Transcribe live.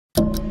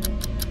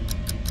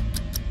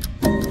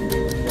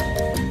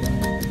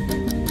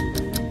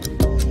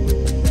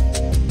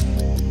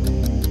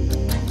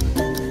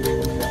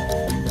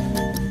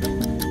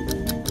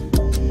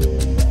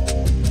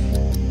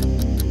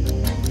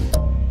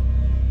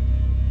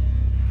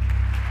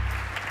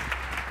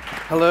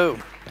Hello,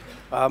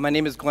 my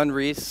name is Glenn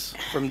Reese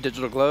from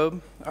Digital Globe.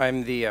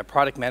 I'm the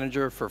product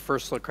manager for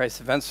First Look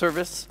Crisis Event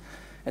Service,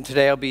 and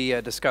today I'll be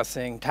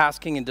discussing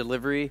tasking and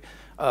delivery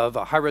of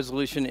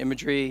high-resolution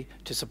imagery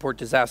to support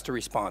disaster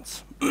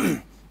response.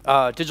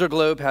 Digital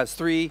Globe has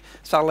 3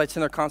 satellites in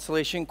their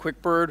constellation: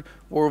 QuickBird,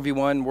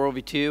 WorldV1,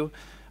 WorldV2.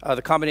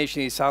 The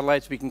combination of these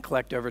satellites, we can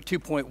collect over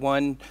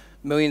 2.1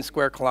 million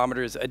square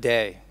kilometers a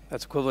day.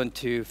 That's equivalent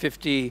to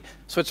 50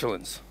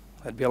 Switzerlands.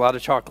 That'd be a lot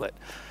of chocolate.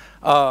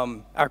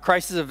 Our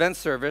crisis event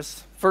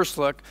service, First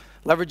Look,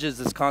 leverages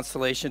this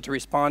constellation to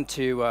respond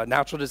to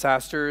natural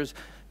disasters,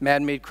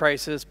 man-made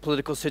crises,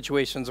 political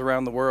situations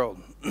around the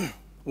world.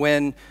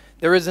 When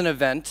there is an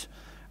event,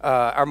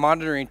 our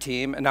monitoring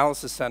team,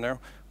 Analysis Center,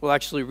 will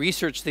actually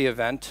research the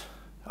event,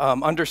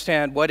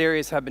 understand what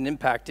areas have been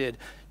impacted,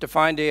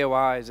 define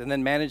AOIs, and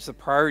then manage the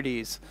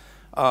priorities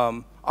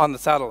on the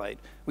satellite.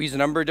 We use a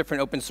number of different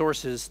open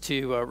sources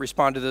to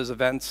respond to those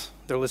events.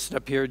 They're listed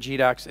up here: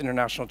 GDAC's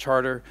International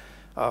Charter,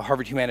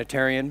 Harvard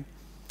Humanitarian.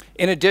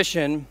 In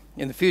addition,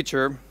 in the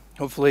future,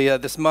 hopefully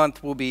this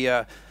month, we'll be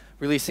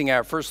releasing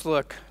our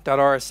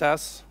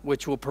firstlook.rss,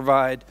 which will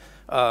provide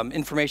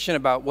information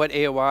about what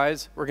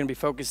AOIs we're going to be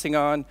focusing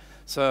on,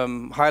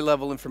 some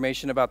high-level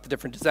information about the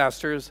different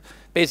disasters.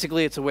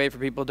 Basically, it's a way for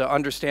people to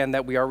understand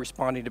that we are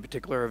responding to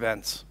particular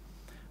events.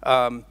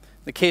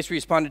 The case we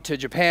responded to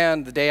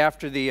Japan the day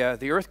after the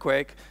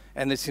earthquake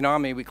and the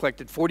tsunami, we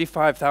collected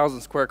 45,000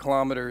 square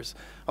kilometers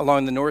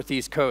along the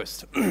northeast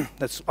coast.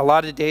 That's a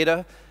lot of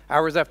data.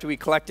 Hours after we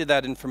collected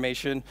that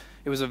information,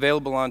 it was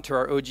available onto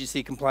our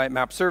OGC-compliant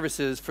map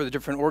services for the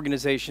different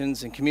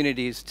organizations and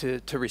communities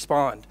to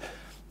respond.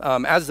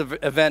 As the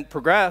event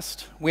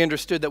progressed, we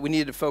understood that we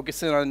needed to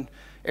focus in on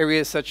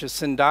areas such as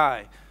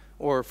Sendai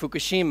or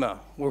Fukushima,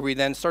 where we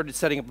then started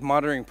setting up a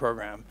monitoring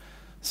program.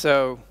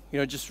 So,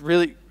 just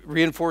really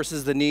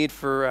reinforces the need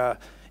for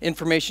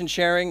information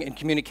sharing and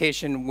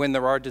communication when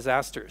there are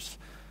disasters.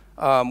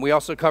 We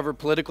also cover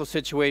political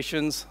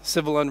situations,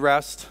 civil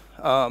unrest,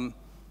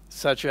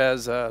 such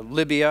as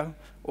Libya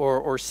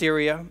or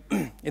Syria.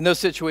 In those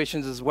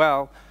situations as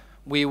well,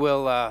 we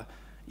will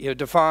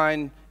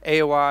define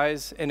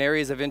AOIs and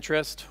areas of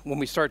interest when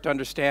we start to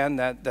understand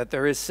that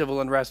there is civil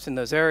unrest in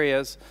those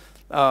areas.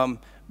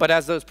 But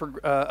as those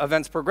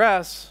events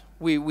progress,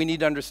 we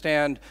need to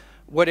understand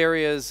what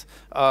areas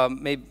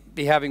may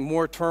be having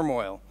more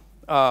turmoil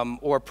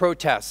or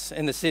protests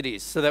in the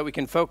cities, so that we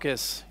can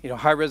focus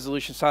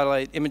high-resolution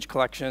satellite image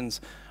collections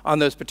on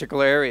those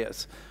particular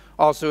areas.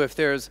 Also, if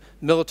there's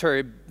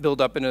military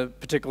buildup in a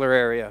particular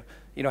area,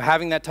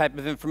 having that type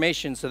of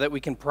information so that we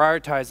can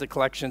prioritize the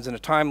collections in a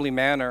timely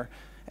manner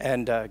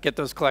and get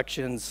those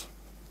collections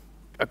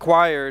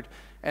acquired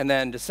and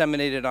then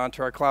disseminated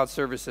onto our cloud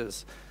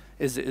services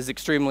is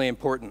extremely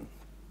important.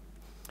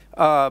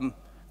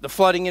 The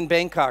flooding in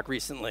Bangkok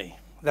recently,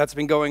 that's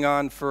been going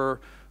on for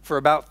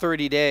about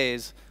 30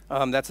 days.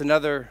 That's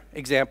another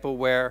example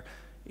where,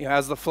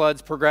 as the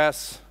floods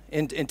progress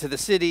into the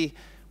city,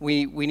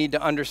 we need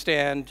to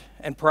understand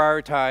and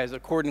prioritize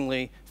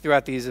accordingly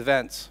throughout these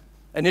events.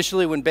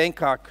 Initially, when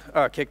Bangkok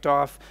kicked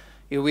off,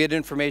 we had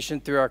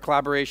information through our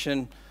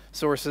collaboration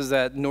sources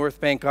that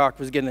North Bangkok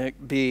was going to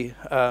be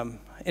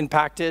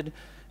impacted,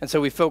 and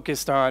so we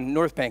focused on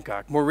North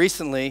Bangkok. More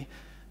recently,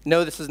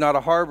 no, this is not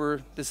a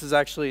harbor. This is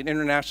actually an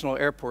international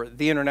airport.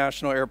 The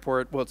international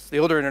airport, well, it's the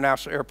older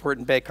international airport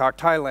in Bangkok,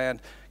 Thailand,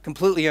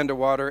 completely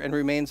underwater and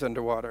remains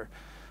underwater.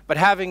 But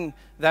having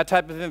that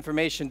type of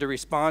information to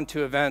respond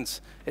to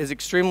events is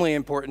extremely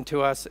important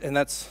to us, and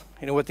that's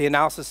what the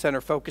Analysis Center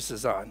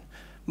focuses on.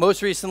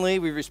 Most recently,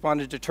 we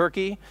responded to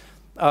Turkey,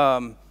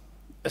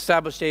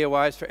 established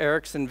AOIs for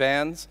Ericsson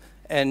vans,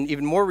 and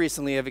even more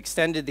recently have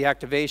extended the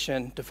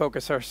activation to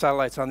focus our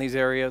satellites on these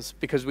areas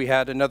because we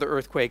had another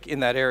earthquake in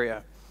that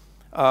area.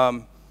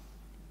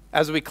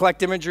 As we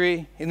collect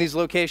imagery in these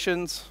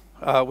locations,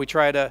 we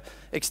try to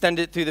extend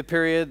it through the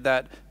period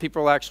that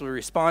people are actually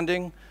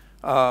responding.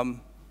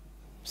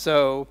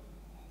 So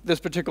this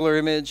particular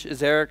image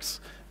is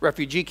Eric's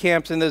refugee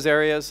camps in those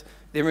areas.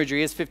 The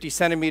imagery is 50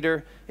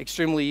 centimeter,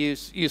 extremely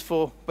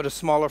useful, but a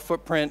smaller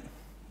footprint.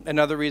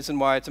 Another reason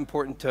why it's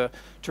important to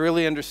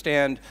really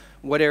understand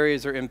what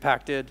areas are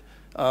impacted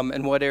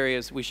and what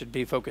areas we should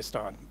be focused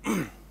on.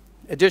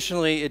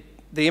 Additionally,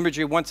 the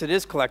imagery, once it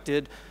is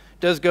collected,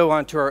 does go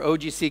onto our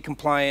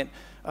OGC-compliant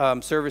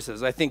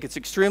services. I think it's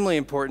extremely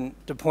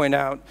important to point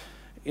out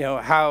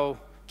how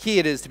key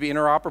it is to be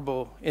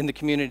interoperable in the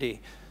community.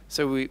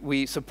 So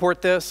we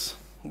support this.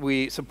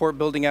 We support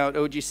building out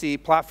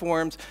OGC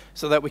platforms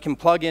so that we can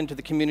plug into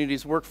the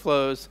community's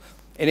workflows,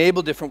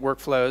 enable different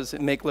workflows,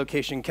 and make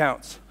location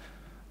counts.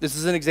 This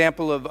is an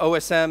example of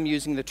OSM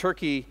using the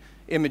Turkey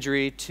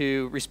imagery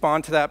to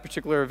respond to that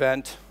particular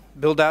event,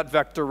 build out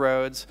vector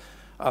roads,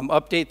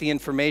 update the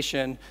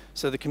information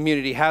so the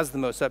community has the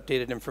most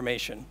updated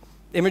information.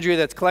 Imagery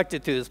that's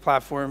collected through this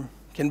platform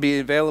can be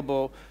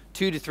available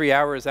 2 to 3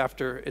 hours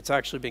after it's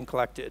actually been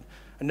collected.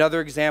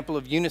 Another example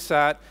of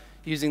Unisat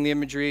using the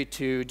imagery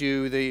to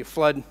do the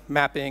flood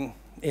mapping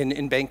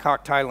in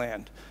Bangkok,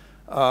 Thailand.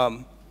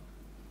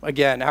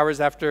 Again,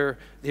 hours after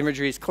the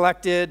imagery is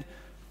collected,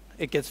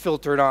 it gets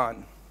filtered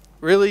on.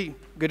 Really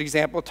good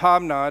example,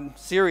 Tamnod,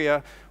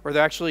 Syria, where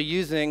they're actually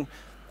using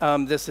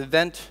this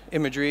event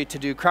imagery to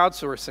do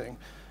crowdsourcing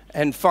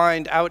and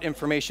find out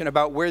information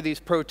about where these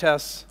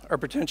protests are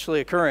potentially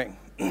occurring.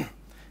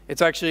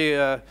 It's actually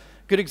a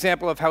good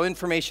example of how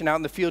information out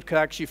in the field could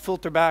actually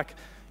filter back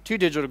to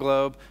Digital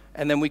Globe,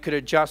 and then we could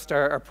adjust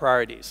our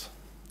priorities.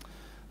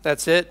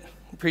 That's it.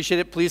 Appreciate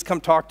it. Please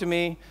come talk to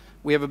me.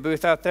 We have a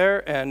booth out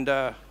there, and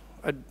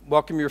I'd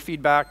welcome your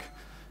feedback,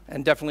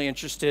 and definitely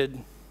interested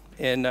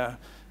in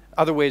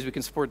other ways we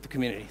can support the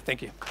community.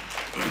 Thank you.